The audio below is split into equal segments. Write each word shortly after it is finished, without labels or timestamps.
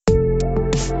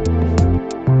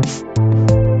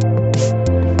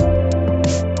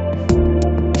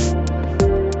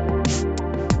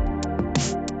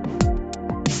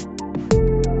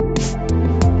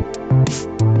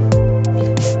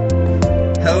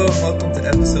and welcome to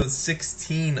episode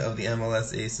 16 of the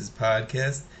MLS Aces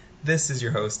podcast. This is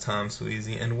your host, Tom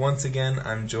Sweezy, and once again,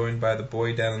 I'm joined by the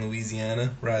boy down in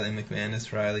Louisiana, Riley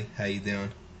McManus. Riley, how you doing?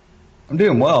 I'm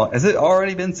doing well. Has it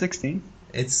already been 16?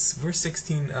 We're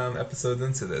 16 episodes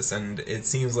into this, and it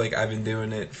seems like I've been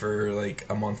doing it for like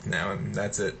a month now, and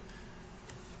that's it.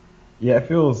 Yeah, it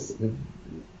feels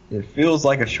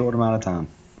like a short amount of time.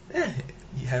 Yeah,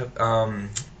 you have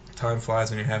time flies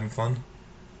when you're having fun.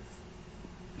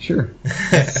 Sure.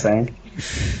 Same.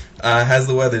 How's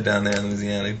the weather down there in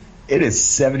Louisiana? It is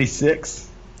 76,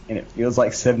 and it feels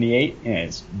like 78, and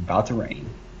it's about to rain.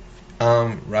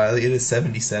 Riley, it is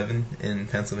 77 in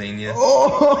Pennsylvania.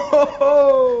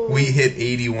 Oh! We hit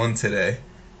 81 today.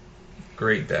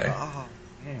 Great day. Oh,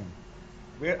 man.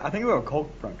 I think we have a cold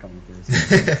front coming through.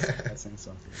 So that's saying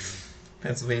something.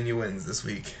 Pennsylvania wins this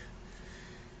week.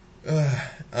 What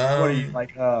are you,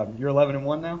 like, you're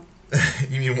 11-1 now?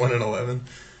 You mean 1-11?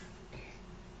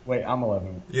 Wait, I'm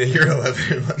 11. Yeah, you're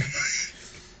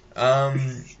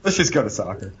 11-11. Let's just go to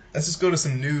soccer. Let's just go to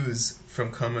some news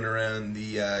from coming around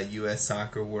the U.S.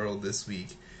 soccer world this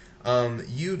week.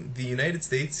 The United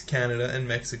States, Canada, and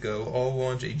Mexico all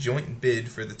launch a joint bid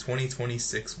for the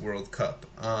 2026 World Cup.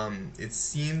 It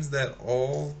seems that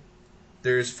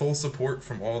there's full support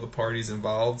from all the parties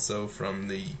involved, so from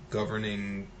the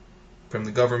governments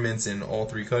in all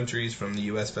three countries, from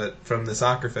the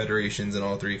soccer federations in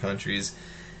all three countries.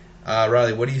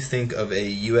 Riley, what do you think of a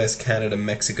U.S., Canada,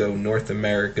 Mexico, North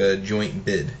America joint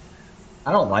bid?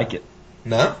 I don't like it.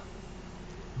 No?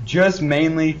 Just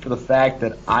mainly for the fact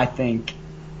that I think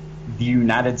the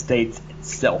United States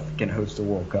itself can host a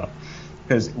World Cup.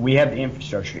 Because we have the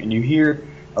infrastructure. And you hear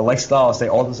Alex Stahl say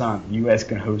all the time, the U.S.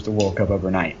 can host a World Cup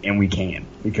overnight. And we can.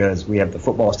 Because we have the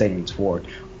football stadiums for it.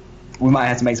 We might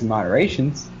have to make some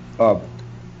moderations. But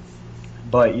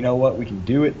you know what? We can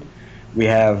do it. We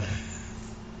have,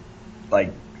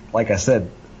 like I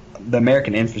said, the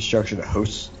American infrastructure that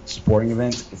hosts sporting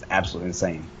events is absolutely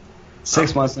insane.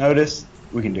 6 months notice,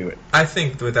 we can do it. I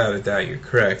think without a doubt you're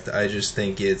correct. I just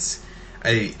think I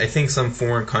think some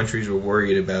foreign countries were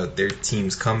worried about their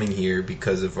teams coming here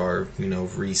because of our,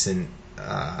 recent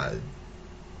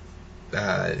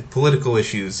political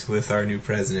issues with our new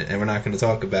president, and we're not going to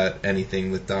talk about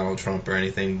anything with Donald Trump or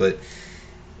anything, but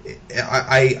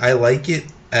I like it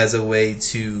as a way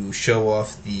to show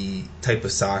off the type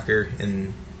of soccer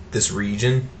in this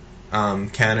region.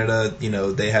 Canada,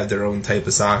 they have their own type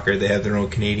of soccer. They have their own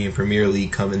Canadian Premier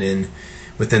League coming in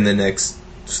within the next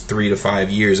 3 to 5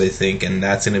 years, I think, and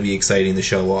that's going to be exciting to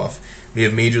show off. We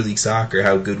have Major League Soccer,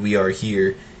 how good we are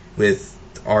here with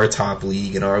our top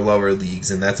league and our lower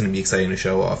leagues, and that's going to be exciting to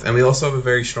show off. And we also have a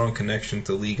very strong connection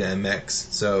to Liga MX,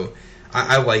 so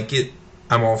I like it.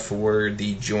 I'm all for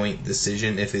the joint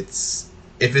decision. If this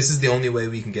is the only way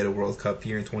we can get a World Cup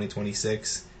here in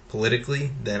 2026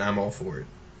 politically, then I'm all for it.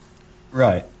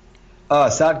 Right.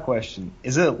 Side question: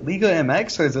 is it Liga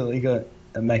MX or is it Liga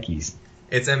MX?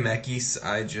 It's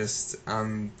MX.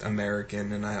 I'm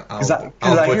American, and I'll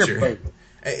butcher. Hear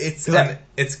It's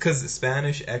because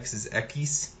Spanish X is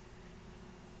X.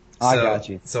 I got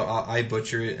you. So I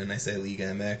butcher it and I say Liga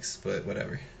MX, but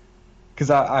whatever. Because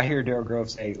I hear Daryl Grove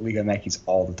say Liga MX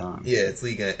all the time. Yeah,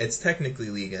 it's technically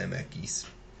Liga MX.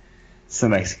 It's the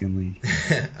Mexican league.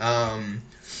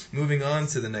 Moving on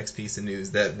to the next piece of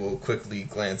news that we'll quickly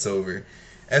glance over.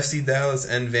 FC Dallas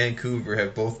and Vancouver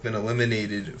have both been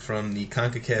eliminated from the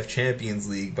CONCACAF Champions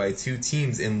League by two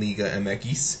teams in Liga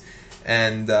MX.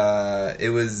 And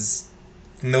it was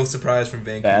no surprise from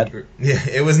Vancouver. Yeah,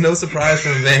 it was no surprise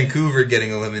from Vancouver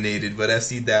getting eliminated, but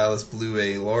FC Dallas blew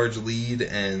a large lead,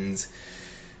 and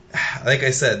like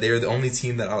I said, they're the only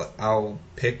team that I'll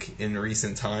pick in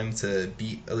recent time to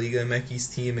beat a Liga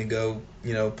MX team and go,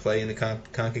 play in the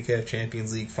CONCACAF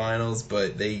Champions League finals,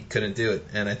 but they couldn't do it,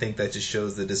 and I think that just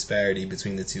shows the disparity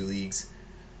between the two leagues.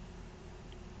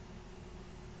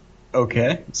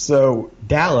 Okay, so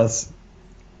Dallas,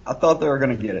 I thought they were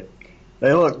going to get it.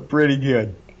 They looked pretty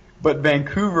good. But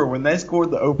Vancouver, when they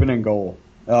scored the opening goal,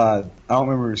 I don't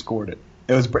remember who scored it.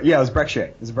 It was Brek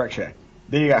Shea.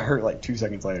 Then he got hurt like 2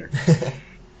 seconds later.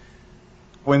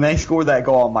 When they scored that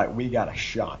goal, I'm like, we got a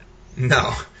shot.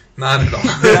 No, not at all.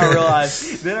 Then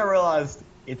I realized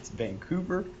it's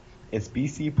Vancouver, it's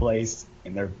BC Place,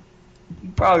 and they're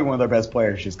probably one of their best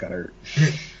players just got hurt.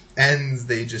 And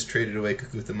they just traded away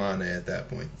Kakuta Mane at that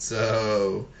point.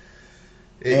 So...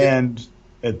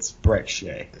 it's Brek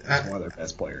Shea, one of their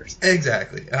best players.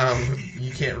 Exactly.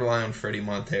 You can't rely on Freddie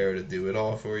Montero to do it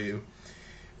all for you.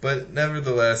 But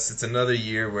nevertheless, it's another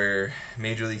year where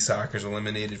Major League Soccer is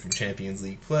eliminated from Champions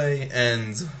League play,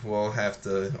 and we'll have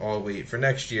to all wait for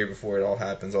next year before it all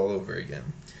happens all over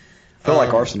again. Feel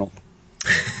like Arsenal.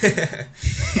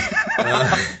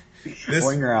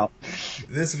 You're out.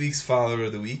 This week's follower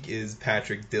of the week is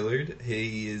Patrick Dillard.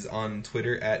 He is on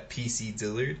Twitter at PC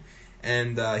Dillard,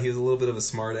 and he was a little bit of a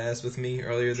smartass with me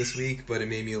earlier this week, but it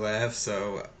made me laugh,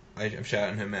 so I'm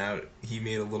shouting him out. He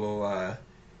made a little...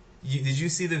 did you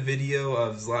see the video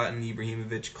of Zlatan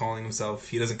Ibrahimovic calling himself...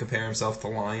 He doesn't compare himself to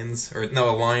lions? Or,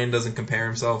 no, a lion doesn't compare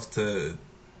himself to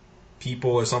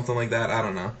people or something like that? I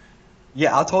don't know.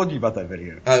 Yeah, I told you about that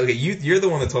video. Okay, you're the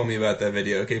one that told me about that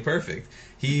video. Okay, perfect.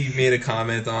 He made a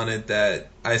comment on it that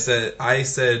I said,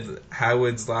 how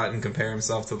would Zlatan compare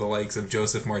himself to the likes of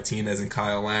Joseph Martinez and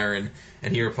Kyle Larin?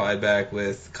 And he replied back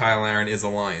with, Kyle Larin is a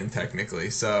lion, technically.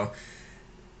 So,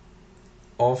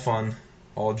 all fun,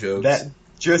 all jokes.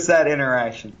 Just that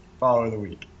interaction, follower of the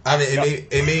week. I mean,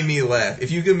 it made me laugh.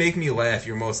 If you can make me laugh,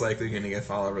 you're most likely going to get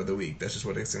follower of the week. That's just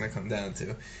what it's going to come down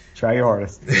to. Try your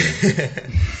hardest.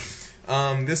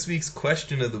 This week's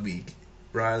question of the week,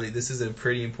 Riley, this is a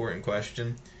pretty important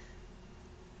question.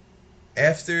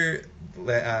 After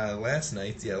last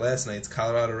night's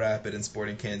Colorado Rapids and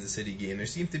Sporting Kansas City game, there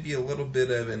seemed to be a little bit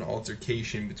of an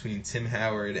altercation between Tim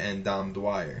Howard and Dom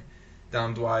Dwyer.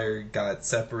 Dom Dwyer got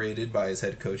separated by his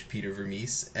head coach, Peter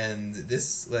Vermees, and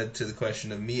this led to the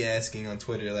question of me asking on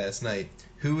Twitter last night,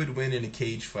 who would win in a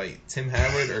cage fight, Tim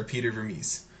Howard or Peter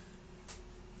Vermees?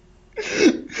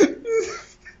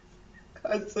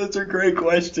 That's such a great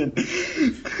question.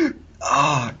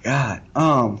 Oh, God.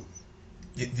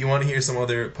 Do you want to hear some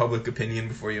other public opinion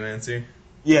before you answer?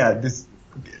 Yeah,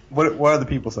 what are the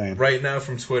people saying? Right now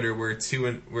from Twitter, we're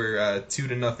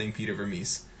 2-0 Peter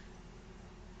Vermees.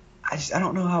 I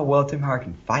don't know how well Tim Howard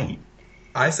can fight.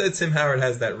 I said Tim Howard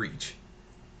has that reach.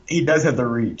 He does have the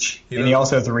reach, and he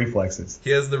also has the reflexes.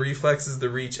 He has the reflexes, the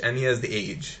reach, and he has the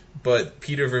age. But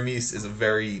Peter Vermees is a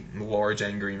very large,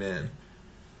 angry man.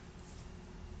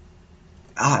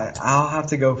 I'll have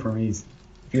to go for Vermees.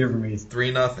 Peter Vermees.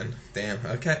 3-0. Damn.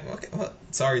 Okay. Well,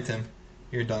 sorry, Tim.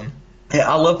 You're done.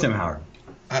 Yeah, I love Tim Howard.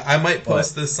 I might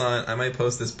post this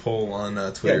poll on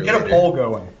Twitter. Yeah, get later. A poll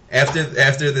going. After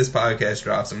this podcast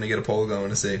drops, I'm gonna get a poll going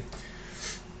to see.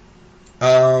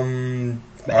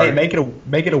 Hey, make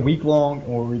it a week long, and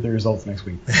we'll read the results next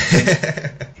week.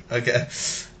 Okay,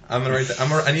 I'm gonna write that.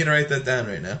 I need to write that down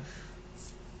right now.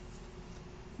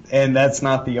 And that's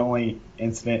not the only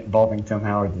incident involving Tim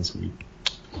Howard this week.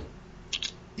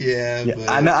 Yeah, but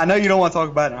I know you don't want to talk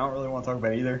about it. I don't really want to talk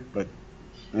about it either. But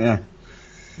yeah.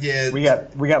 We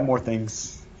got more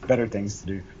things, better things to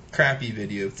do. Crappy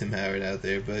video of Tim Howard out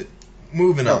there, but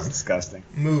moving on. That's disgusting.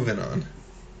 Moving on.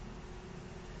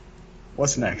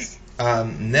 What's next?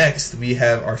 Next, we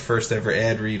have our first ever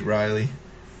ad read, Riley.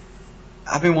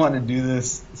 I've been wanting to do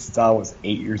this since I was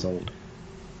 8 years old.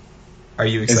 Are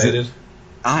you excited?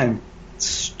 I'm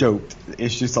stoked.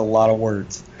 It's just a lot of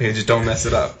words. Okay, just don't mess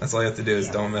it up. That's all you have to do is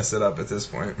don't mess it up at this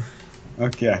point.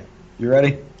 Okay. You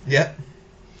ready? Yeah.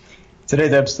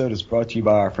 Today's episode is brought to you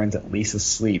by our friends at Lisa's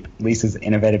Sleep, Lisa's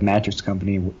innovative mattress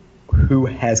company who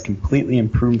has completely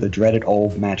improved the dreaded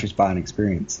old mattress buying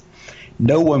experience.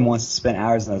 No one wants to spend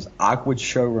hours in those awkward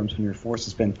showrooms when you're forced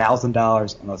to spend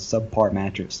 $1,000 on a subpar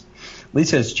mattress.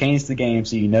 Lisa has changed the game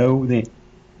so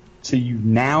you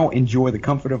now enjoy the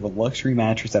comfort of a luxury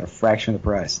mattress at a fraction of the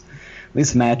price.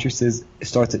 Lisa mattresses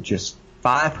starts at just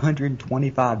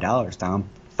 $525, Tom.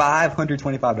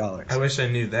 $525. I wish I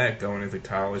knew that going into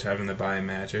college, having to buy a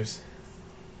mattress.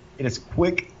 It is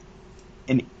quick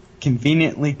and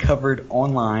conveniently covered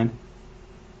online.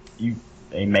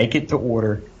 They make it to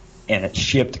order, and it's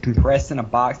shipped compressed in a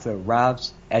box that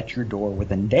arrives at your door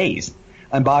within days.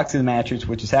 Unboxing the mattress,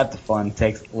 which is half the fun,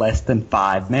 takes less than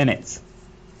 5 minutes.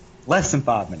 Less than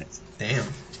 5 minutes. Damn.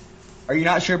 Are you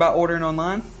not sure about ordering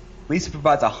online? Lisa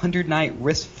provides a 100-night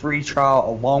risk-free trial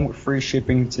along with free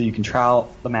shipping so you can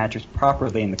trial the mattress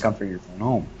properly in the comfort of your own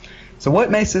home. So what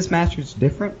makes this mattress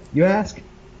different, you ask?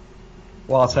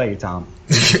 Well, I'll tell you, Tom.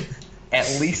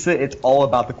 At Lisa, it's all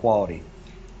about the quality.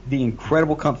 The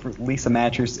incredible comfort Lisa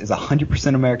mattress is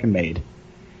 100% American-made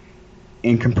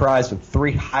and comprised of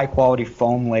 3 high-quality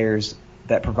foam layers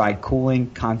that provide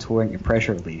cooling, contouring, and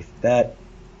pressure relief. That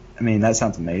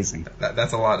sounds amazing.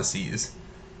 That's a lot of C's.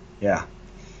 Yeah.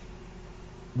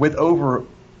 With over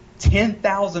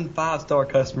 10,000 5-star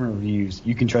customer reviews,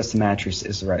 you can trust the mattress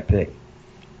is the right pick.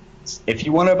 If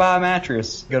you want to buy a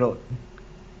mattress, go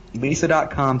to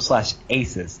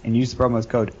lisa.com/aces and use the promo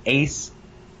code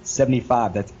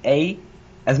ACE75. That's A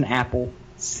as in Apple,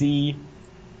 C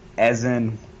as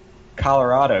in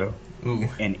Colorado, Ooh.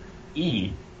 and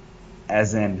E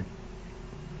as in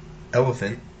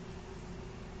Elephant.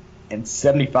 and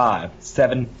 75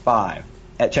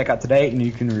 at checkout today, and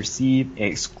you can receive an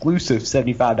exclusive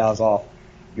 $75 off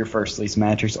your first Fleece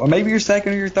mattress, or maybe your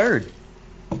second or your third.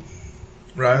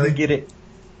 Riley? You get it.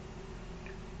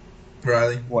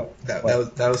 Riley? What? That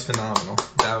What? was phenomenal.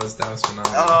 That was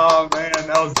phenomenal. Oh man,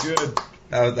 that was good.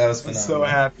 That was I'm phenomenal. so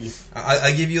happy.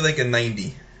 I give you like a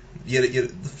 90. You had a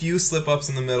few slip ups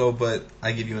in the middle, but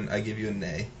I give you an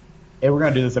A. Hey, we're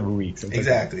gonna do this every week. So it's okay.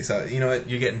 Exactly. So you know what?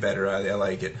 You're getting better, Riley. I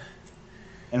like it.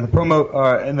 And the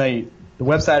promo, and the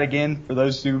website again for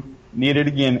those who need it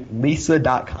again,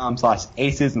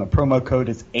 Lisa.com/aces, and the promo code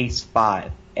is ACE5,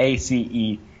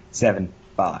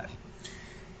 ACE75.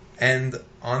 And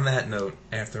on that note,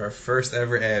 after our first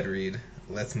ever ad read,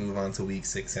 let's move on to Week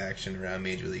 6 action around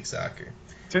Major League Soccer.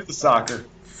 To the soccer.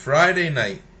 Friday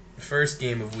night, first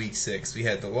game of Week 6, we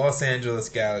had the Los Angeles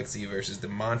Galaxy versus the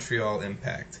Montreal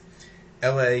Impact.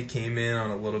 LA came in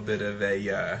on a little bit of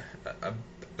a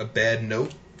bad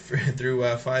note through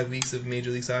 5 weeks of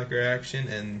Major League Soccer action,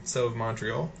 and so have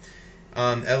Montreal.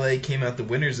 LA came out the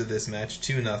winners of this match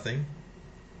 2-0.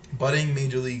 Budding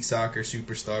Major League Soccer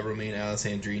superstar Romain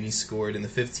Alessandrini scored in the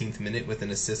 15th minute with an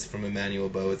assist from Emmanuel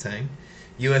Boateng.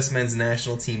 U.S. men's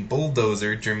national team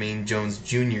bulldozer Jermaine Jones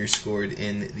Jr. scored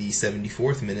in the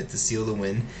 74th minute to seal the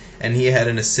win, and he had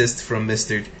an assist from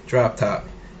Mr. Drop Top,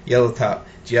 Yellow Top,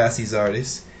 Gyasi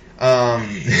Zardes.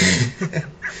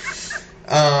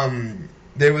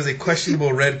 There was a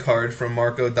questionable red card from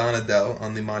Marco Donadel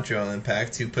on the Montreal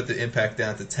Impact, who put the Impact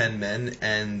down to 10 men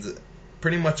and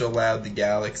pretty much allowed the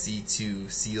Galaxy to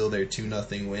seal their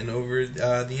 2-0 win over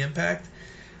the Impact.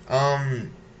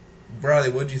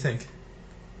 Bradley, what did you think?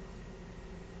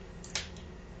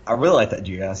 I really like that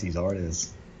Gyasi Zardes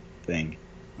thing.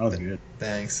 That was good.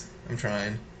 Thanks. I'm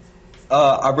trying.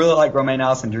 I really like Romain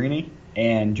Alessandrini,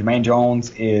 and Jermaine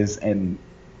Jones he's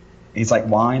like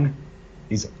wine.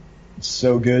 He's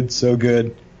so good, so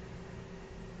good.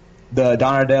 The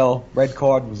Donadell red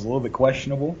card was a little bit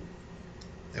questionable.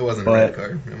 It wasn't a red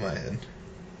card in my head.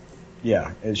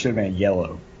 Yeah, it should have been a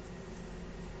yellow.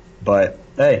 But,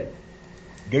 hey,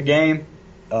 good game.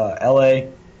 LA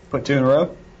put 2 in a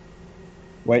row.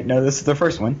 Wait, no, this is their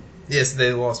first win. Yes,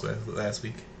 they lost last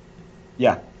week.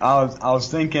 Yeah, I was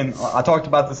thinking, I talked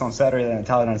about this on Saturday in the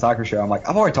Italian Soccer Show. I'm like,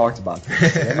 I've already talked about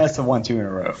this. They must have won 2 in a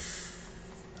row.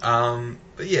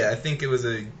 But yeah, I think it was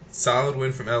a solid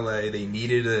win from LA. They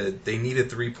needed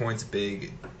 3 points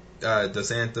big. Dos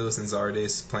Santos and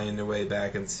Zardes playing their way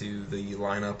back into the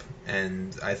lineup,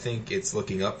 and I think it's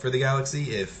looking up for the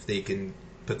Galaxy if they can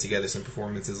put together some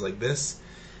performances like this.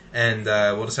 And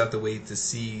we'll just have to wait to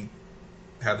see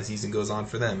how the season goes on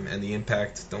for them. And the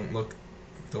Impact don't look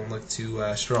too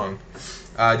strong.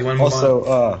 Do you want to move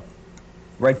on?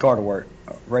 Red card alert.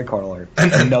 Red card alert.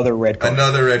 Another red card.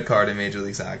 Another red card in Major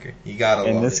League Soccer. You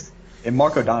gotta love it. And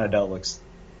Marco Donadel looks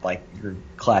like your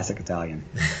classic Italian.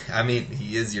 I mean,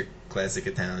 he is your classic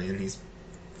Italian.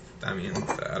 I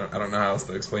don't know how else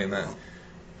to explain that.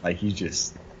 Like, he's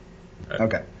just...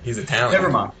 Okay. He's Italian. Never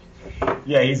mind.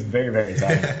 Yeah, he's very, very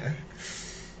Italian.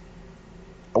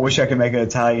 I wish I could make an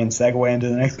Italian segue into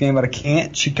the next game, but I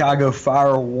can't. Chicago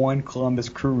Fire 1, Columbus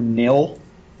Crew 0.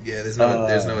 Yeah, there's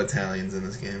no Italians in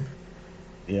this game.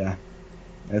 Yeah.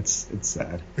 It's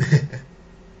sad.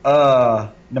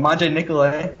 Nemanja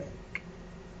Nicolai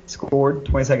scored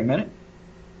 22nd minute,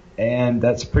 and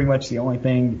that's pretty much the only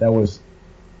thing that was,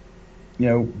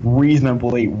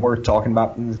 reasonably worth talking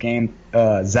about in this game.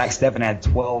 Zach Steffen had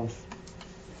 12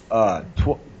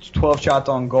 shots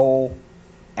on goal.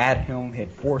 Adhelm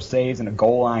had 4 saves and a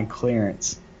goal line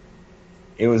clearance.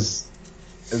 It was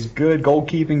good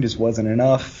goalkeeping, just wasn't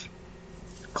enough.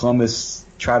 Columbus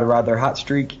tried to ride their hot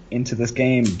streak into this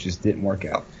game, just didn't work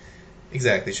out.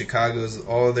 Exactly. Chicago's,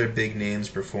 all of their big names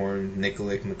performed.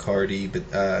 Nikolic, McCarty,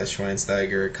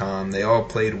 Schweinsteiger, Kahn, they all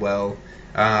played well.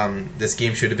 This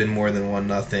game should have been more than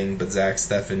 1-0, but Zach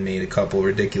Steffen made a couple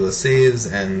ridiculous saves,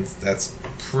 and that's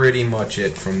pretty much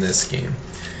it from this game.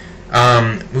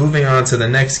 Moving on to the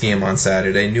next game on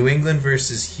Saturday, New England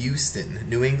versus Houston.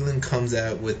 New England comes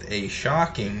out with a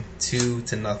shocking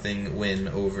 2-0 win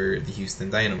over the Houston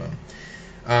Dynamo.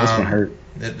 This one hurt.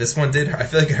 This one did. I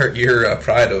feel like it hurt your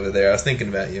pride over there. I was thinking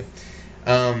about you.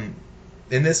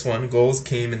 In this one, goals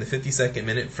came in the 52nd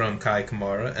minute from Kai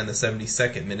Kamara and the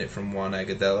 72nd minute from Juan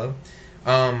Agudelo.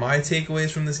 My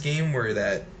takeaways from this game were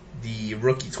that the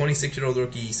 26-year-old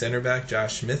rookie center back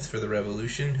Josh Smith for the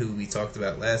Revolution, who we talked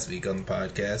about last week on the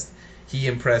podcast, he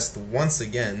impressed once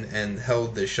again and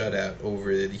held the shutout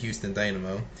over the Houston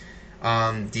Dynamo.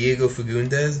 Diego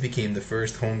Fagundes became the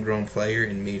first homegrown player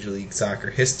in Major League Soccer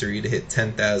history to hit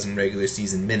 10,000 regular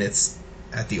season minutes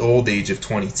at the old age of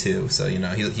 22. So,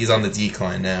 he's on the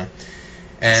decline now.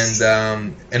 And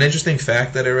an interesting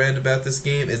fact that I read about this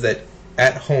game is that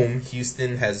at home,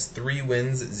 Houston has 3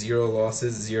 wins, 0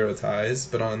 losses, 0 ties.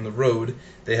 But on the road,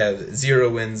 they have 0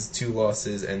 wins, 2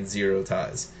 losses, and 0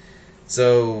 ties.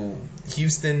 So,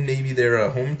 Houston, maybe they're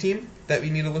a home team that we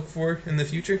need to look for in the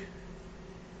future?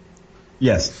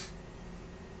 Yes.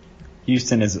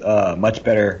 Houston is much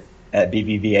better at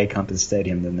BBVA Compass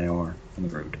Stadium than they are on the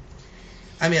road.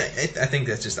 I mean, I think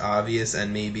that's just obvious,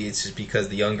 and maybe it's just because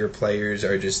the younger players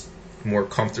are just more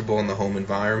comfortable in the home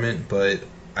environment, but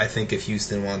I think if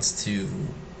Houston wants to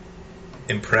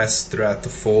impress throughout the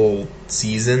full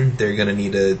season, they're going to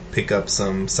need to pick up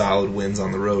some solid wins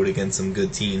on the road against some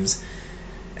good teams.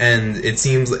 And it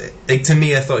seems like to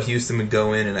me, I thought Houston would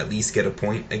go in and at least get a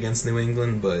point against New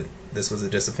England, but this was a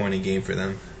disappointing game for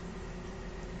them.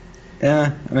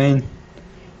 Yeah, I mean,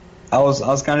 I was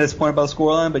kind of disappointed about the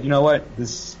scoreline, but you know what?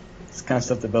 This is kind of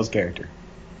stuff that builds character.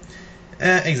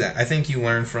 Exactly. I think you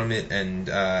learn from it, and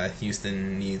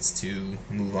Houston needs to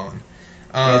move on.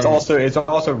 It's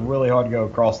also really hard to go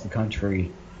across the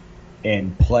country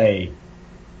and play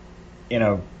in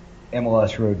a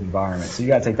MLS road environment. So you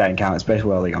got to take that into account, especially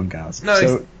with all the young guys. No,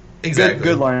 so exactly.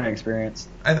 Good learning experience.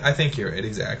 I think you're right.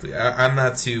 Exactly. I'm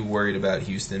not too worried about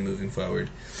Houston moving forward.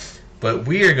 But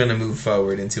we are going to move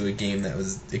forward into a game that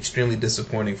was extremely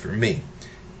disappointing for me.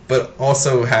 But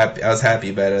also happy. I was happy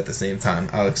about it at the same time.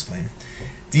 I'll explain.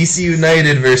 DC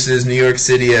United versus New York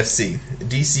City FC.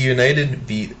 DC United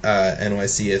beat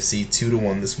NYCFC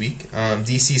 2-1 this week.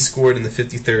 DC scored in the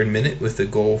 53rd minute with a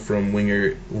goal from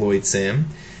winger Lloyd Sam.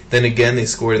 Then again, they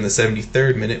scored in the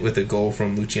 73rd minute with a goal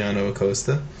from Luciano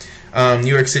Acosta.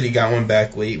 New York City got one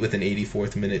back late with an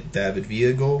 84th minute David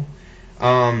Villa goal.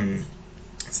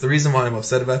 It's the reason why I'm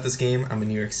upset about this game. I'm a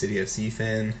New York City FC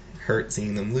fan. Hurt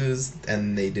seeing them lose,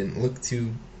 and they didn't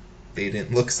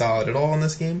look solid at all in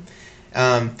this game.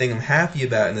 Thing I'm happy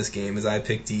about in this game is I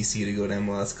picked DC to go to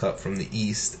MLS Cup from the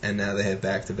East, and now they have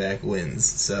back-to-back wins.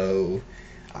 So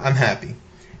I'm happy.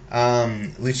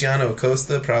 Luciano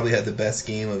Acosta probably had the best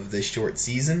game of this short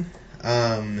season.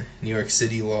 New York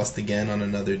City lost again on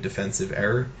another defensive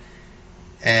error.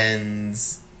 And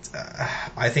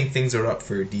I think things are up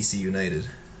for DC United.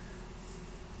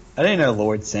 I didn't know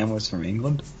Lloyd Sam was from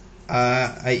England.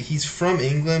 He's from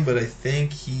England, but I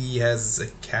think he has a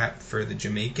cap for the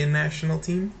Jamaican national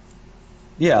team.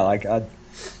 Yeah,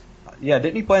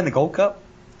 didn't he play in the Gold Cup?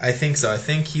 I think so. I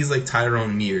think he's like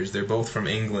Tyrone Mears. They're both from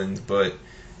England, but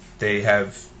they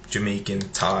have Jamaican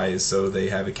ties, so they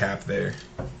have a cap there.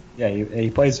 Yeah, he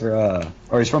plays for,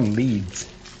 or he's from Leeds.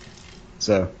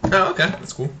 So. Oh, okay.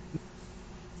 That's cool.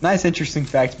 Nice, interesting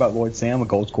facts about Lloyd Sam, a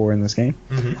goal scorer in this game.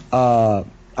 Mm-hmm.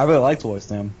 I really liked Lloyd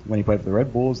Sam when he played for the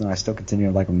Red Bulls, and I still continue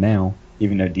to like him now,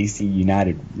 even though DC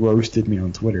United roasted me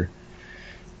on Twitter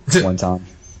one time.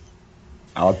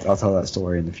 I'll tell that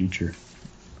story in the future.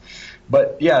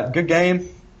 But, yeah, good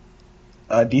game.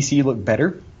 DC looked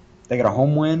better. They got a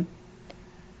home win.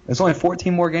 There's only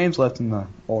 14 more games left in the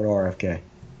old RFK.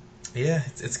 Yeah,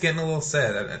 it's getting a little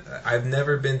sad. I've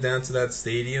never been down to that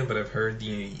stadium, but I've heard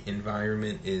the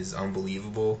environment is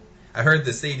unbelievable. I heard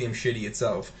the stadium shitty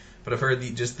itself, but I've heard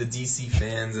the DC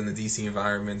fans and the DC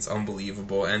environment's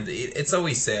unbelievable. And it's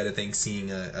always sad, I think,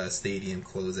 seeing a stadium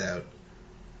close out.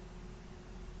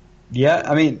 Yeah,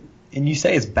 I mean, and you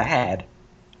say it's bad.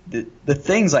 The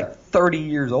thing's like 30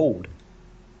 years old.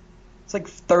 It's like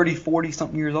 30,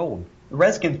 40-something years old. The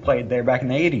Redskins played there back in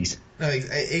the 80s. No,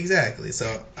 exactly.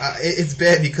 So it's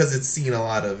bad because it's seen a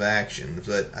lot of action,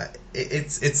 but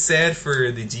it's sad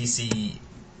for the DC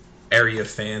area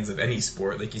fans of any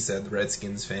sport. Like you said, the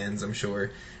Redskins fans, I'm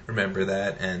sure, remember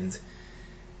that, and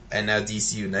now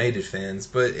DC United fans.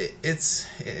 But it's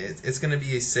going to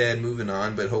be a sad moving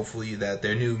on, but hopefully that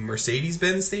their new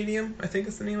Mercedes-Benz Stadium, I think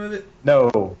is the name of it?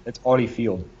 No, it's Audi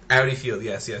Field. Audi Field,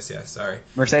 yes, sorry.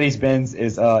 Mercedes-Benz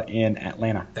is in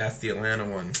Atlanta. That's the Atlanta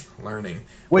one, learning.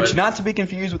 Which, not to be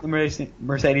confused with the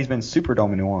Mercedes-Benz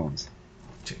Superdome in New Orleans.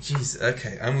 Jeez,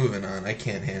 okay, I'm moving on. I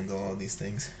can't handle all these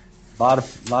things. A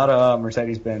lot of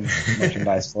Mercedes-Benz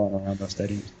merchandise flowing around those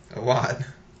stadiums. A lot.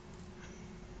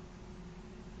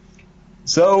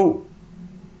 So,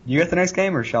 you got the next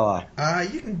game, or shall I?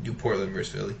 You can do Portland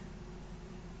versus Philly.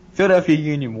 Philadelphia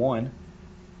Union 1.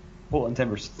 Portland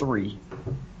Timbers 3.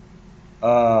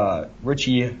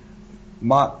 Richie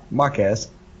Marquez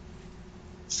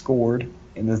scored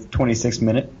in the 26th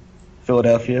minute.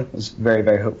 Philadelphia was very,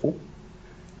 very hopeful.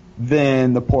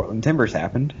 Then the Portland Timbers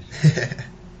happened.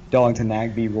 Darlington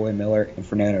Nagbe, Roy Miller, and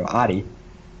Fernando Adi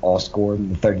all scored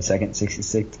in the 32nd,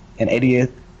 66th, and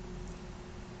 80th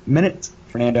minutes.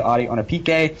 Fernando Adi on a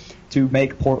PK to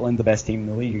make Portland the best team in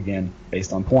the league again,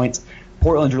 based on points.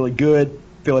 Portland's really good.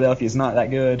 Philadelphia's not that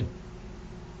good.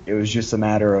 It was just a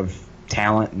matter of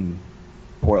talent, and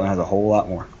Portland has a whole lot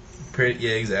more.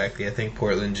 Yeah, exactly. I think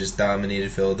Portland just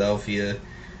dominated Philadelphia.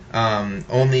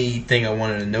 Only thing I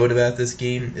wanted to note about this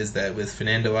game is that with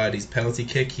Fernando Adi's penalty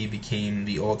kick, he became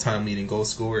the all-time leading goal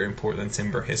scorer in Portland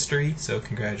Timber history. So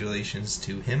congratulations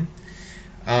to him.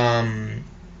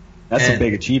 That's a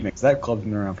big achievement, because that club's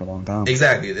been around for a long time.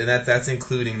 Exactly, and that's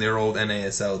including their old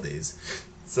NASL days.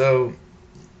 So,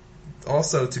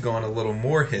 also to go on a little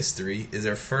more history, is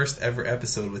our first ever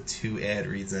episode with 2 ad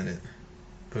reads in it.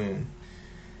 Boom.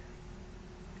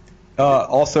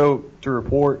 Also, to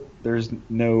report, there's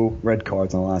no red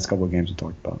cards on the last couple of games we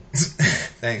talked about.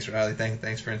 Thanks, Riley.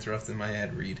 Thanks for interrupting my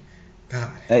ad read. God.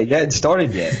 Hey, yeah, it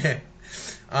started yet.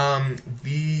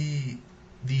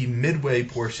 The midway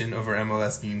portion of our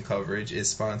MLS game coverage is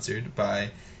sponsored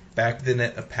by Back of the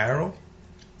Net Apparel.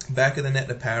 Back of the Net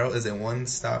Apparel is a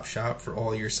one-stop shop for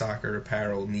all your soccer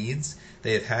apparel needs.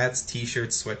 They have hats,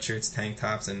 t-shirts, sweatshirts, tank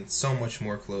tops, and so much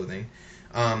more clothing.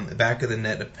 Back of the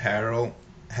Net Apparel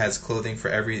has clothing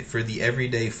for the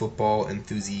everyday football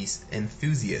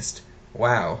enthusiast.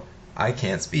 Wow, I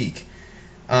can't speak.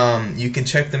 You can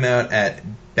check them out at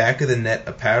Back of the Net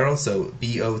Apparel, so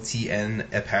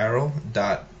BOTN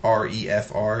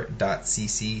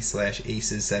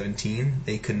apparel.refr.cc/aces17.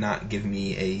 They could not give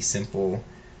me a simple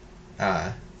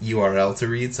URL to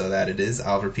read, so that it is.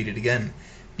 I'll repeat it again.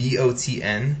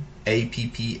 BOTN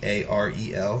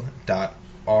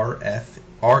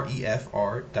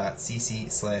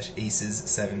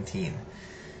apparel.refr.cc/aces17.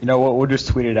 You know what? We'll just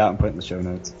tweet it out and put it in the show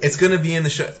notes. It's going to be in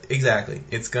the show. Exactly.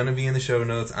 It's going to be in the show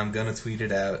notes. I'm going to tweet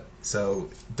it out.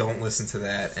 So don't listen to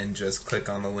that and just click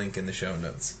on the link in the show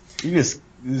notes. You just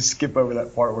skip over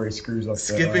that part where he screws up.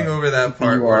 Skipping over that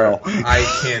part where I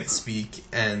can't speak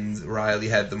and Riley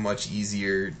had the much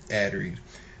easier ad read.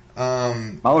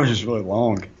 Mine was just really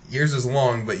long. Yours was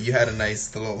long, but you had a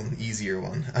nice little easier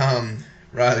one.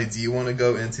 Riley, do you want to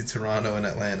go into Toronto and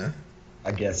Atlanta?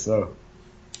 I guess so.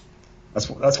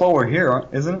 That's why we're here,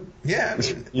 isn't it? Yeah, I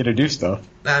mean, you to do stuff.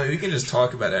 Nah, I mean, we can just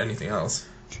talk about anything else.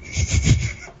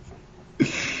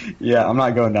 Yeah, I'm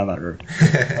not going down that road.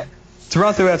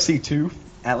 Toronto FC 2,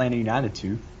 Atlanta United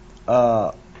 2.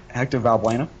 Hector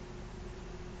Valbuena,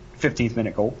 15th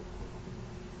minute goal.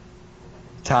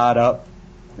 Tied up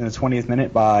in the 20th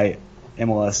minute by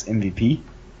MLS MVP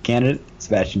candidate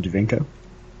Sebastian Giovinco,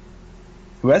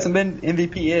 who hasn't been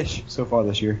MVP-ish so far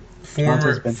this year.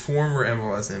 Former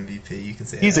MLS MVP, you can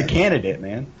say. He's a candidate,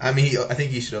 man. I mean, I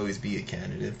think he should always be a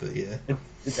candidate, but yeah.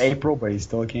 It's April, but he's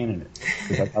still a candidate.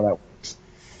 That's how that works.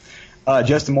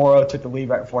 Justin Morrow took the lead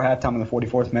right before halftime in the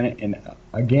 44th minute, and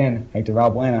again, Hector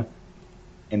Valbuena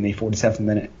in the 47th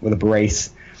minute with a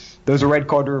brace. There was a red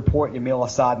card to report. Yamil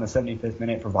Assad in the 75th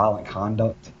minute for violent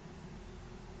conduct.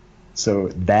 So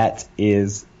that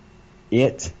is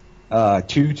it.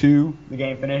 2-2, the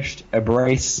game finished. A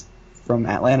brace from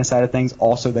Atlanta side of things.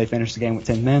 Also, they finished the game with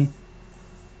 10 men.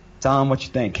 Tom, what you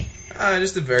think?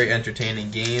 Just a very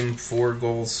entertaining game. 4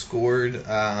 goals scored.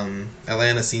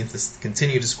 Atlanta seems to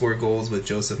continue to score goals with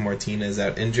Joseph Martinez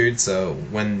out injured, so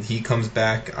when he comes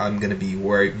back, I'm going to be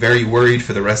very worried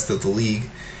for the rest of the league.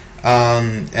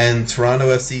 And Toronto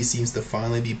FC seems to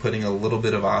finally be putting a little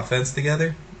bit of offense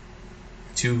together.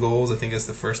 2 goals. I think that's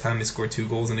the first time they scored 2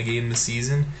 goals in a game this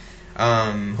season.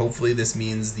 Hopefully this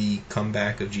means the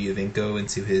comeback of Giovinco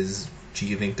into his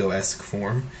Giovinco-esque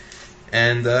form.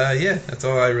 And, yeah, that's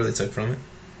all I really took from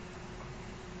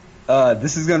it.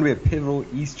 This is going to be a pivotal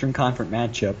Eastern Conference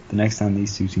matchup the next time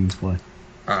these two teams play.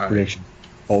 Prediction.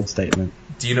 Bold statement.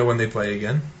 Do you know when they play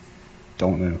again?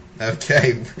 Don't know.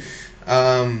 Okay.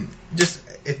 Just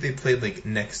if they played, like,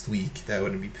 next week, that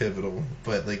wouldn't be pivotal.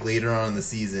 But, like, later on in the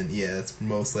season, yeah, it's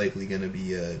most likely going to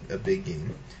be a big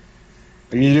game.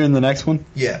 Are you doing the next one?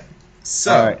 Yeah.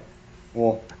 So. All right.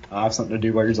 Well, I have something to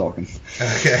do while you're talking.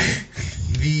 Okay.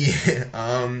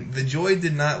 The joy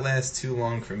did not last too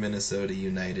long for Minnesota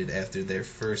United after their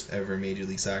first ever Major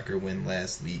League Soccer win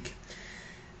last week.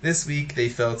 This week, they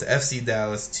fell to FC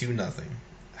Dallas 2-0.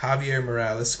 Javier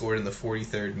Morales scored in the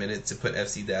 43rd minute to put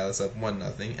FC Dallas up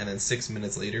 1-0, and then 6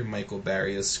 minutes later, Michael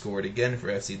Barrios scored again for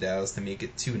FC Dallas to make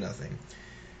it 2-0.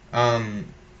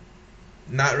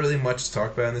 Not really much to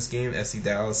talk about in this game. FC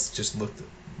Dallas just looked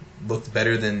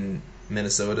better than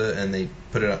Minnesota, and they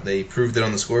proved it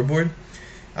on the scoreboard.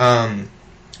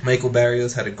 Michael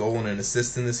Barrios had a goal and an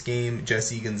assist in this game.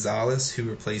 Jesse Gonzalez, who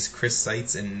replaced Chris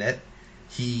Seitz in net,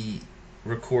 he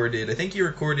I think he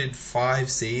recorded 5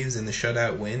 saves in the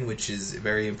shutout win, which is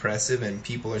very impressive, and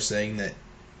people are saying that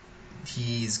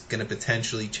he's going to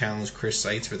potentially challenge Chris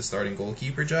Seitz for the starting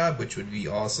goalkeeper job, which would be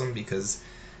awesome because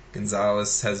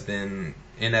Gonzalez has been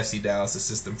in FC Dallas'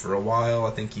 system for a while.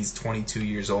 I think he's 22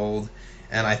 years old,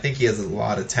 and I think he has a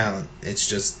lot of talent. It's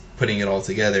just putting it all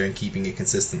together and keeping it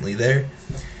consistently there.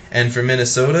 And for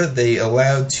Minnesota, they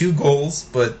allowed 2 goals,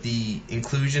 but the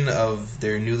inclusion of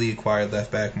their newly acquired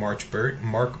left back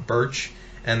Mark Birch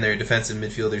and their defensive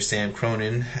midfielder Sam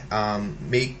Cronin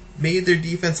made their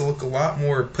defense look a lot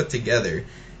more put together.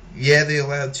 Yeah, they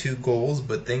allowed 2 goals,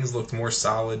 but things looked more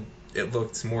solid. It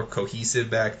looked more cohesive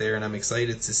back there, and I'm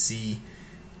excited to see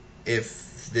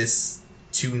if this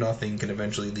 2-0 can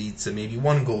eventually lead to maybe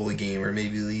 1 goal a game, or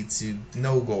maybe lead to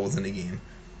no goals in a game.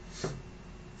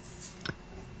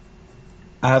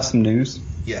 I have some news.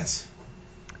 Yes.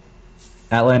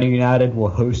 Atlanta United will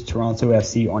host Toronto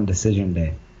FC on Decision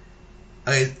Day.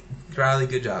 Riley,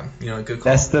 good job. Good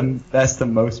call. That's the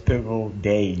most pivotal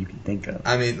day you can think of.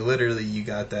 I mean, literally, you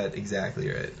got that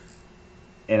exactly right.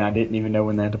 And I didn't even know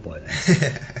when they had to play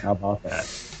that. How about that?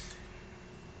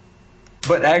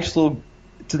 But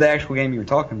to the actual game you were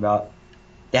talking about,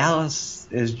 Dallas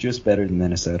is just better than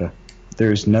Minnesota.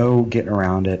 There's no getting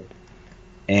around it.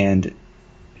 And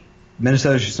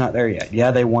Minnesota's just not there yet.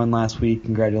 Yeah, they won last week.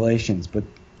 Congratulations. But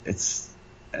it's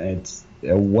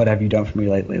what have you done for me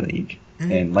lately, league?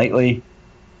 Mm-hmm. And lately,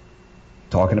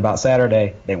 talking about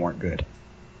Saturday, they weren't good.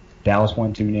 Dallas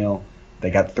won 2-0. They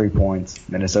got 3 points.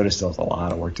 Minnesota still has a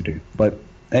lot of work to do. But,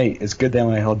 hey, it's good they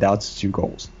only held Dallas to 2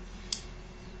 goals.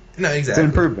 No, exactly. It's an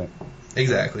improvement.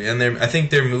 Exactly. And I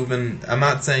think they're moving. I'm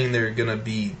not saying they're going to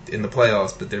be in the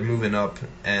playoffs, but they're moving up,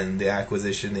 and the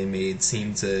acquisition they made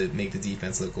seemed to make the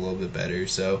defense look a little bit better.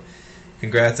 So,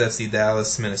 congrats, FC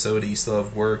Dallas. Minnesota, you still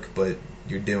have work, but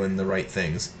you're doing the right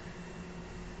things.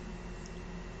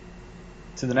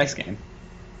 To the next game.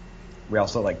 We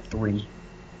also like 3.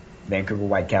 Vancouver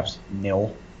Whitecaps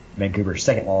 0. Vancouver's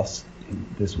second loss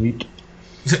this week.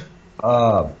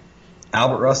 Albert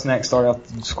Rusnak started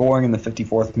off scoring in the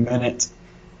 54th minute.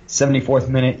 74th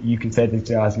minute, you can say this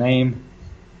guy's name.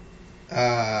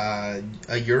 A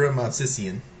Yura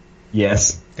Movsisian.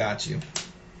 Yes. Got you.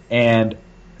 And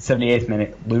 78th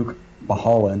minute, Luke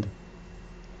Maholland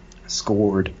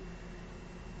scored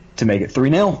to make it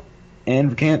 3-0.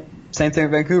 And same thing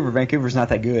with Vancouver. Vancouver's not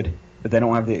that good, but they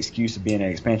don't have the excuse of being an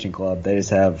expansion club. They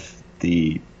just have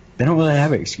they don't really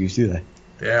have an excuse, do they?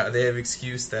 Yeah, they have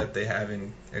excuse that they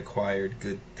haven't acquired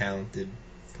good, talented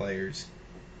players.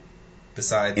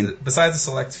 Besides a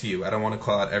select few. I don't want to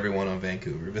call out everyone on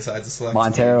Vancouver. Besides a select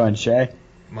Montero few. And Shea.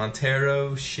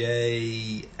 Montero,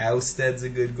 Shea, Ousted's a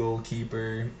good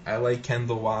goalkeeper. I like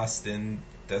Kendall Waston.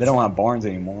 They don't have Barnes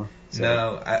anymore. So.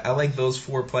 No, I like those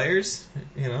 4 players,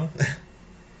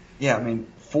 Yeah, I mean,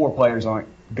 4 players aren't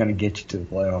going to get you to the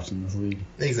playoffs in this league.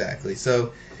 Exactly.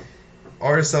 So,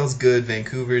 RSL's good,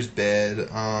 Vancouver's bad.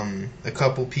 A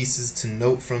couple pieces to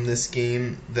note from this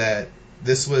game, that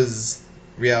this was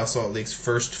Real Salt Lake's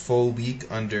first full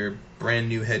week under brand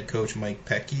new head coach Mike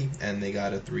Pecky, and they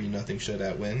got a 3-0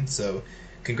 shutout win. So,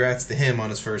 congrats to him on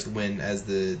his first win as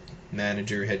the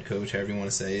manager, head coach, however you want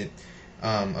to say it,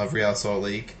 of Real Salt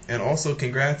Lake. And also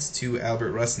congrats to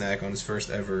Albert Rusnak on his first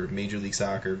ever Major League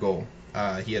Soccer goal.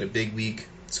 He had a big week,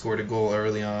 scored a goal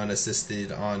early on,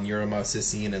 assisted on Yura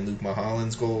Movsisian and Luke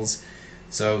Maholland's goals.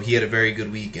 So he had a very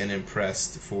good week and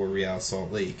impressed for Real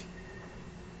Salt Lake.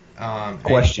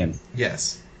 Question.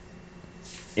 Yes.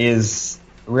 Is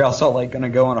Real Salt Lake going to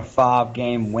go on a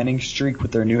 5-game winning streak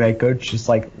with their new head coach, just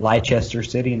like Leicester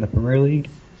City in the Premier League?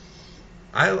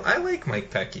 I like Mike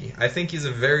Pecky. I think he's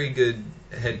a very good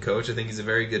head coach. I think he's a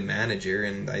very good manager,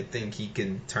 and I think he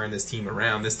can turn this team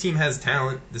around. This team has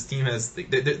talent. This team has...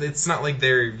 It's not like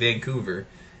they're Vancouver.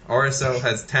 RSL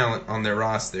has talent on their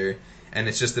roster, and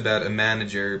it's just about a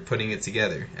manager putting it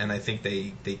together, and I think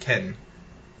they can.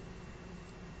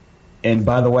 And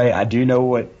by the way, I do know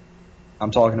what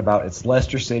I'm talking about. It's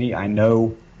Leicester City. I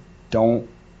know. Don't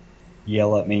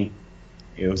yell at me.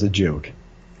 It was a joke.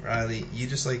 Riley, you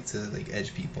just like to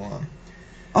edge people on.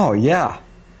 Oh, yeah.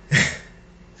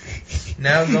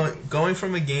 Now going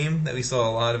from a game that we saw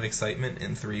a lot of excitement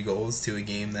and 3 goals to a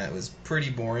game that was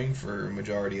pretty boring for a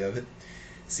majority of it.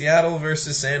 Seattle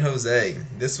versus San Jose.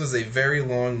 This was a very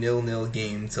long 0-0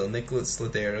 game till Nicolas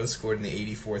Sladero scored in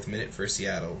the 84th minute for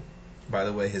Seattle. By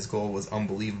the way, his goal was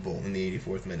unbelievable in the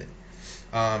 84th minute.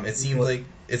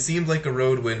 It seemed like a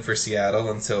road win for Seattle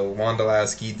until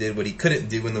Wondolowski did what he couldn't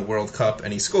do in the World Cup,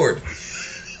 and he scored.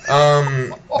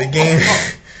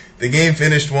 The The game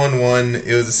finished 1-1.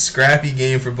 It was a scrappy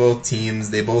game for both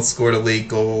teams. They both scored a late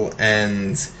goal,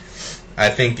 and I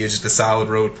think it's just a solid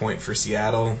road point for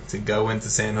Seattle to go into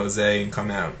San Jose and come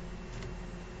out.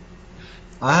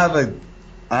 I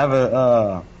have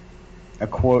a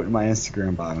quote in my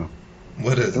Instagram bio.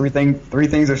 What is Three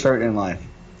things are certain in life: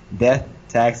 death,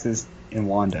 taxes, and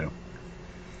Wando.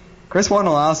 Chris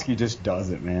Wondolowski just does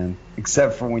it, man.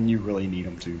 Except for when you really need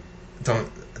him to.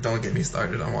 Don't get me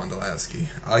started on Wondolowski.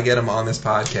 I'll get him on this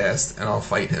podcast and I'll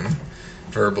fight him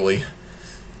verbally.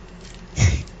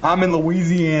 I'm in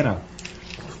Louisiana.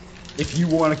 If you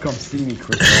want to come see me,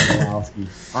 Chris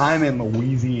Wondolowski, I'm in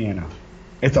Louisiana.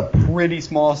 It's a pretty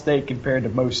small state compared to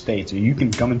most states, so you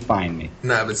can come and find me.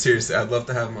 Nah, but seriously, I'd love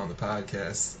to have him on the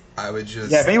podcast.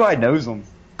 Yeah, if anybody knows him.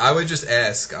 I would just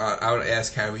ask. I would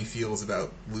ask how he feels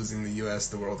about losing the U.S.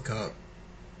 the World Cup.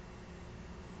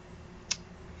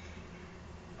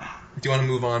 Do you want to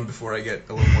move on before I get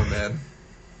a little more mad?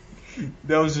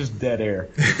 That was just dead air.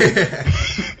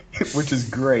 Which is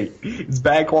great. It's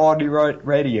bad quality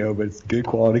radio, but it's good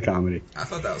quality comedy. I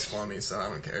thought that was funny, so I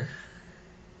don't care.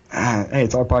 Hey,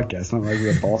 it's our podcast. It's not like we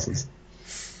have bosses.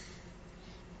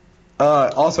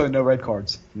 Also, no red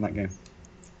cards in that game.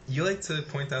 You like to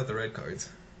point out the red cards.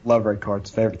 Love red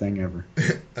cards. Favorite thing ever.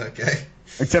 Okay.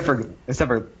 Except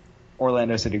for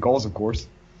Orlando City goals, of course.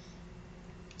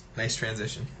 Nice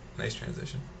transition.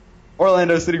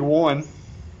 Orlando City won.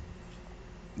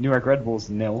 New York Red Bulls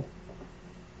 0.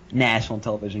 National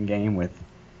television game with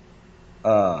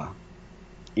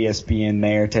ESPN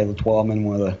there. Taylor Twellman,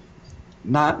 one of the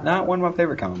not one of my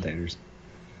favorite commentators.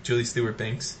 Julie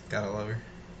Stewart-Binks, gotta love her.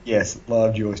 Yes,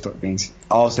 love Julie Stewart-Binks.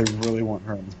 I also really want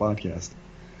her on this podcast.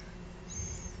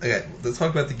 Okay, let's talk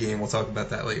about the game. We'll talk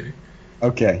about that later.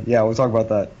 Okay, yeah, we'll talk about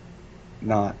that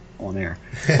not on air.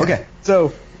 Okay,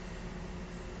 so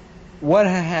what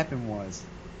had happened was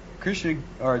Antonio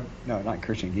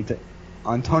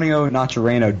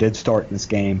Nacareno did start in this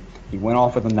game. He went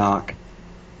off with a knock,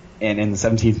 and in the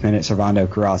 17th minute, Servando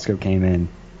Carrasco came in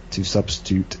to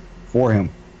substitute for him.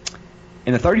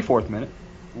 In the 34th minute,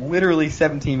 literally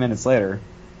 17 minutes later,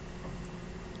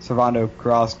 Servando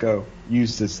Carrasco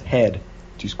used his head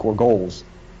to score goals,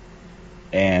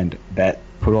 and that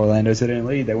put Orlando City in the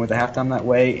lead. They went to halftime that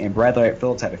way, and Bradley Wright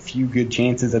Phillips had a few good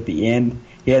chances at the end.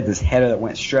 He had this header that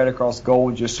went straight across goal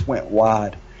and just went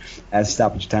wide as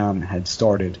stoppage time had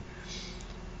started.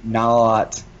 Not a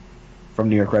lot from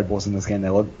New York Red Bulls in this game. They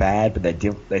looked bad, but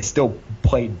they still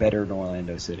played better than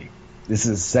Orlando City. This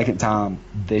is the second time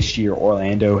this year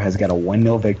Orlando has got a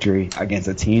 1-0 victory against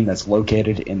a team that's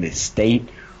located in the state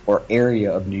or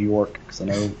area of New York. Because I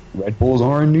know Red Bulls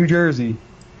are in New Jersey.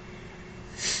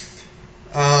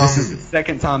 This is the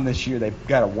second time this year they've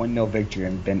got a 1-0 victory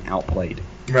and been outplayed.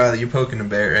 Brother, you're poking a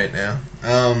bear right now.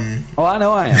 Oh, I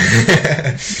know I am.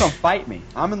 You don't fight me.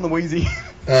 I'm in Louisiana.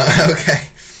 Okay.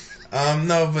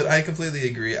 No, but I completely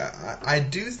agree. I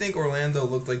do think Orlando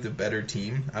looked like the better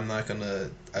team. I'm not gonna.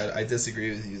 I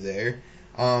disagree with you there.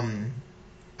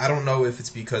 I don't know if it's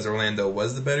because Orlando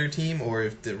was the better team or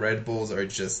if the Red Bulls are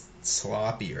just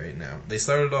sloppy right now. They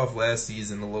started off last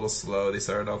season a little slow. They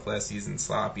started off last season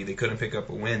sloppy. They couldn't pick up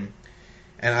a win.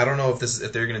 And I don't know if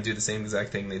they're going to do the same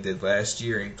exact thing they did last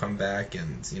year and come back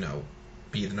and,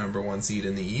 be the number one seed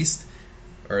in the East.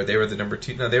 Or they were the number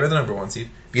two. No, they were the number one seed.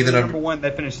 Be the number one.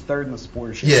 They finished third in the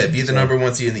Sports. Yeah, be the number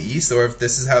one seed in the East, or if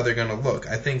this is how they're going to look.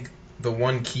 I think the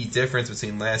one key difference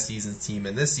between last season's team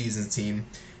and this season's team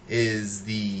is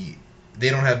they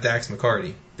don't have Dax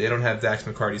McCarty. They don't have Dax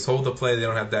McCarty's hold up play. They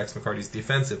don't have Dax McCarty's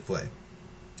defensive play.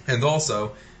 And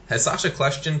also, has Sasha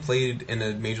Kljestan played in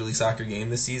a Major League Soccer game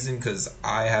this season? Because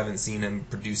I haven't seen him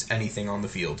produce anything on the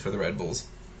field for the Red Bulls.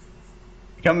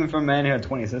 Coming from a man who had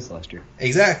 20 assists last year.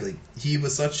 Exactly. He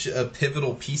was such a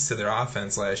pivotal piece to their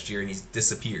offense last year, and he's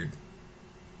disappeared.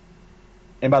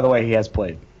 And by the way, he has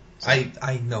played. So.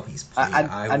 I know he's played.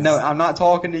 I know. I'm not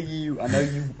talking to you. I know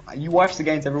you watch the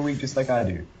games every week just like I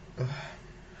do.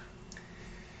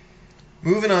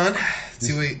 Moving on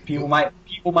to a... People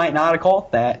might not have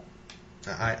caught that.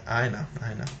 I know.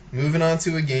 Moving on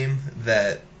to a game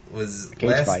that was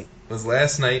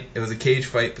last night. It was a cage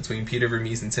fight between Peter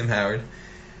Vermees and Tim Howard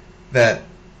that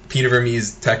Peter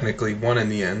Vermees technically won in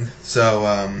the end.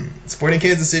 So, Sporting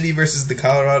Kansas City versus the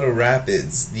Colorado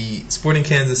Rapids. The Sporting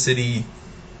Kansas Cityers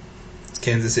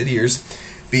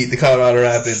beat the Colorado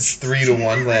Rapids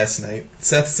 3-1 last night.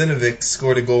 Seth Sinovic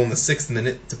scored a goal in the 6th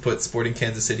minute to put Sporting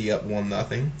Kansas City up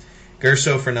 1-0.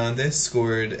 Gerso Fernandez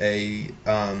scored a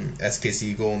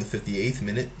SKC goal in the 58th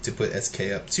minute to put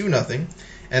SK up 2-0.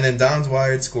 And then Don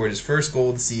Dwyer scored his first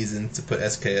goal of the season to put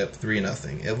SK up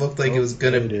 3-0. It looked like it was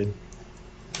going to...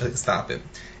 Stop it.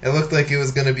 It looked like it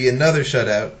was going to be another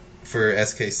shutout for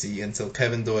SKC until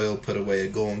Kevin Doyle put away a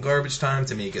goal in garbage time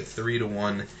to make it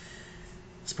 3-1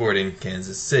 Sporting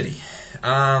Kansas City.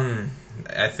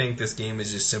 I think this game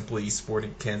is just simply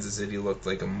Sporting Kansas City looked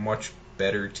like a much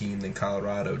better team than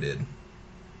Colorado did.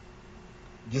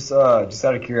 Just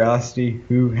out of curiosity,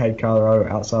 who had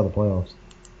Colorado outside the playoffs?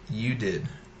 You did.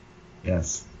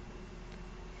 Yes.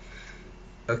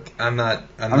 Okay, I'm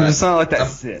just not let that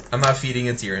sit. I'm not feeding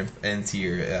into your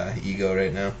ego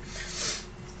right now.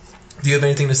 Do you have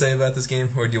anything to say about this game,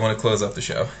 or do you want to close up the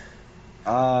show?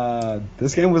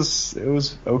 This game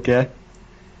was okay.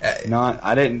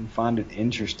 I didn't find it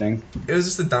interesting. It was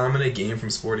just a dominant game from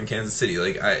Sporting Kansas City.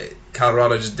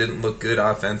 Colorado just didn't look good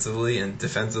offensively, and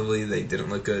defensively they didn't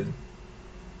look good.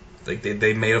 Like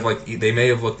they may have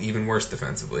looked even worse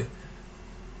defensively.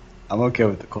 I'm okay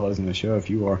with the closing the show if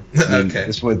you are. Okay.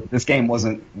 This game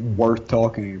wasn't worth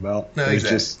talking about. No, it's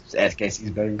exactly. just SKC's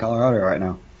better than Colorado right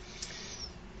now.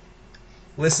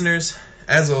 Listeners,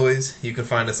 as always, you can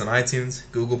find us on iTunes,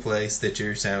 Google Play,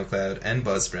 Stitcher, SoundCloud, and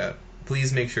Buzzsprout.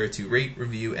 Please make sure to rate,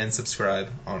 review, and subscribe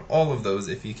on all of those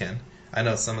if you can. I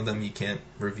know some of them you can't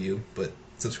review, but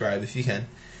subscribe if you can.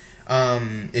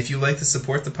 If you'd like to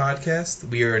support the podcast,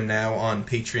 we are now on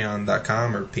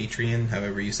Patreon.com or Patreon,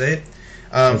 however you say it.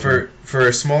 For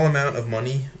a small amount of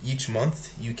money each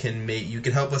month, you can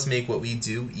help us make what we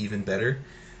do even better.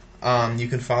 You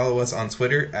can follow us on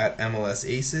Twitter at MLS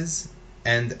Aces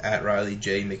and at Riley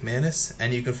J. McManus,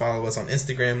 and you can follow us on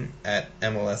Instagram at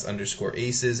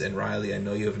MLS_Aces. And Riley, I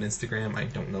know you have an Instagram. I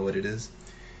don't know what it is.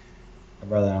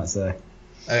 I'd rather not say.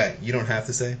 Okay, you don't have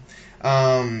to say.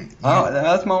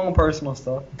 That's my own personal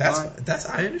stuff. That's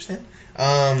I understand.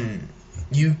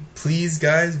 You please,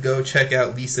 guys, go check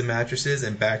out Lisa Mattresses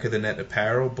and Back of the Net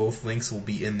Apparel. Both links will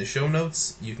be in the show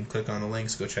notes. You can click on the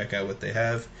links, go check out what they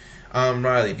have.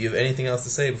 Riley, do you have anything else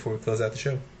to say before we close out the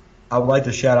show? I would like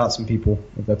to shout out some people,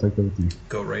 if that's okay with you.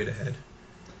 Go right ahead.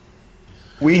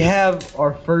 We have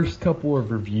our first couple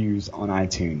of reviews on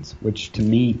iTunes, which to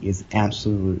me is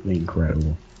absolutely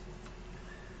incredible.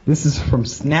 This is from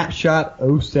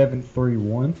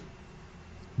Snapshot0731.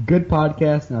 Good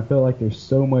podcast, and I feel like there's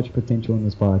so much potential in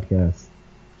this podcast.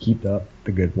 Keep up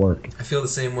the good work. I feel the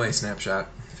same way, Snapshot.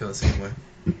 I feel the same way.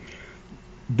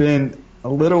 Then a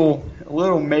little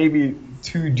maybe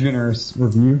too generous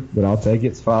review, but I'll take it.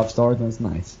 It's 5 stars and it's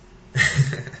nice.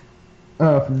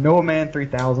 From Noah Man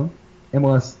 3000,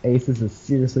 MLS Aces is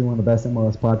seriously one of the best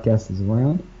MLS podcasts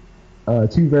around.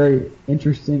 2 very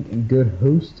interesting and good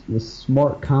hosts with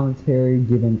smart commentary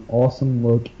giving awesome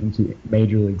look into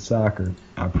Major League Soccer.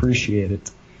 I appreciate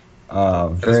it.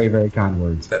 Very, very kind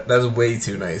words. That was way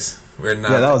too nice. We're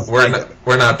not. Yeah,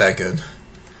 we're not that good.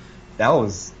 That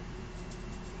was.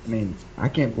 I mean, I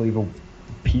can't believe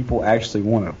people actually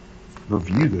want to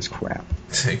review this crap.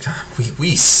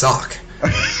 We suck.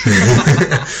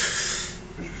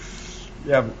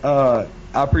 Yeah.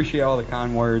 I appreciate all the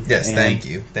kind words. Yes, thank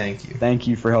you. Thank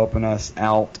you for helping us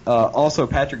out. Also,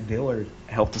 Patrick Dillard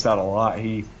helped us out a lot.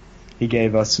 He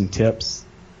gave us some tips,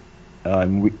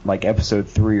 like episode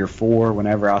 3 or 4.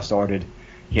 Whenever I started,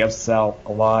 he helps us out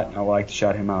a lot. And I would like to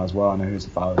shout him out as well. I know he's a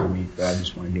father to me, but I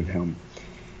just want to give him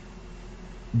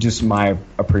just my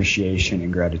appreciation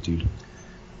and gratitude.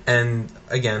 And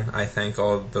again, I thank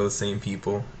all of those same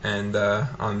people. And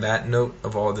on that note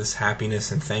of all this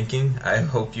happiness and thanking, I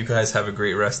hope you guys have a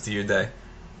great rest of your day.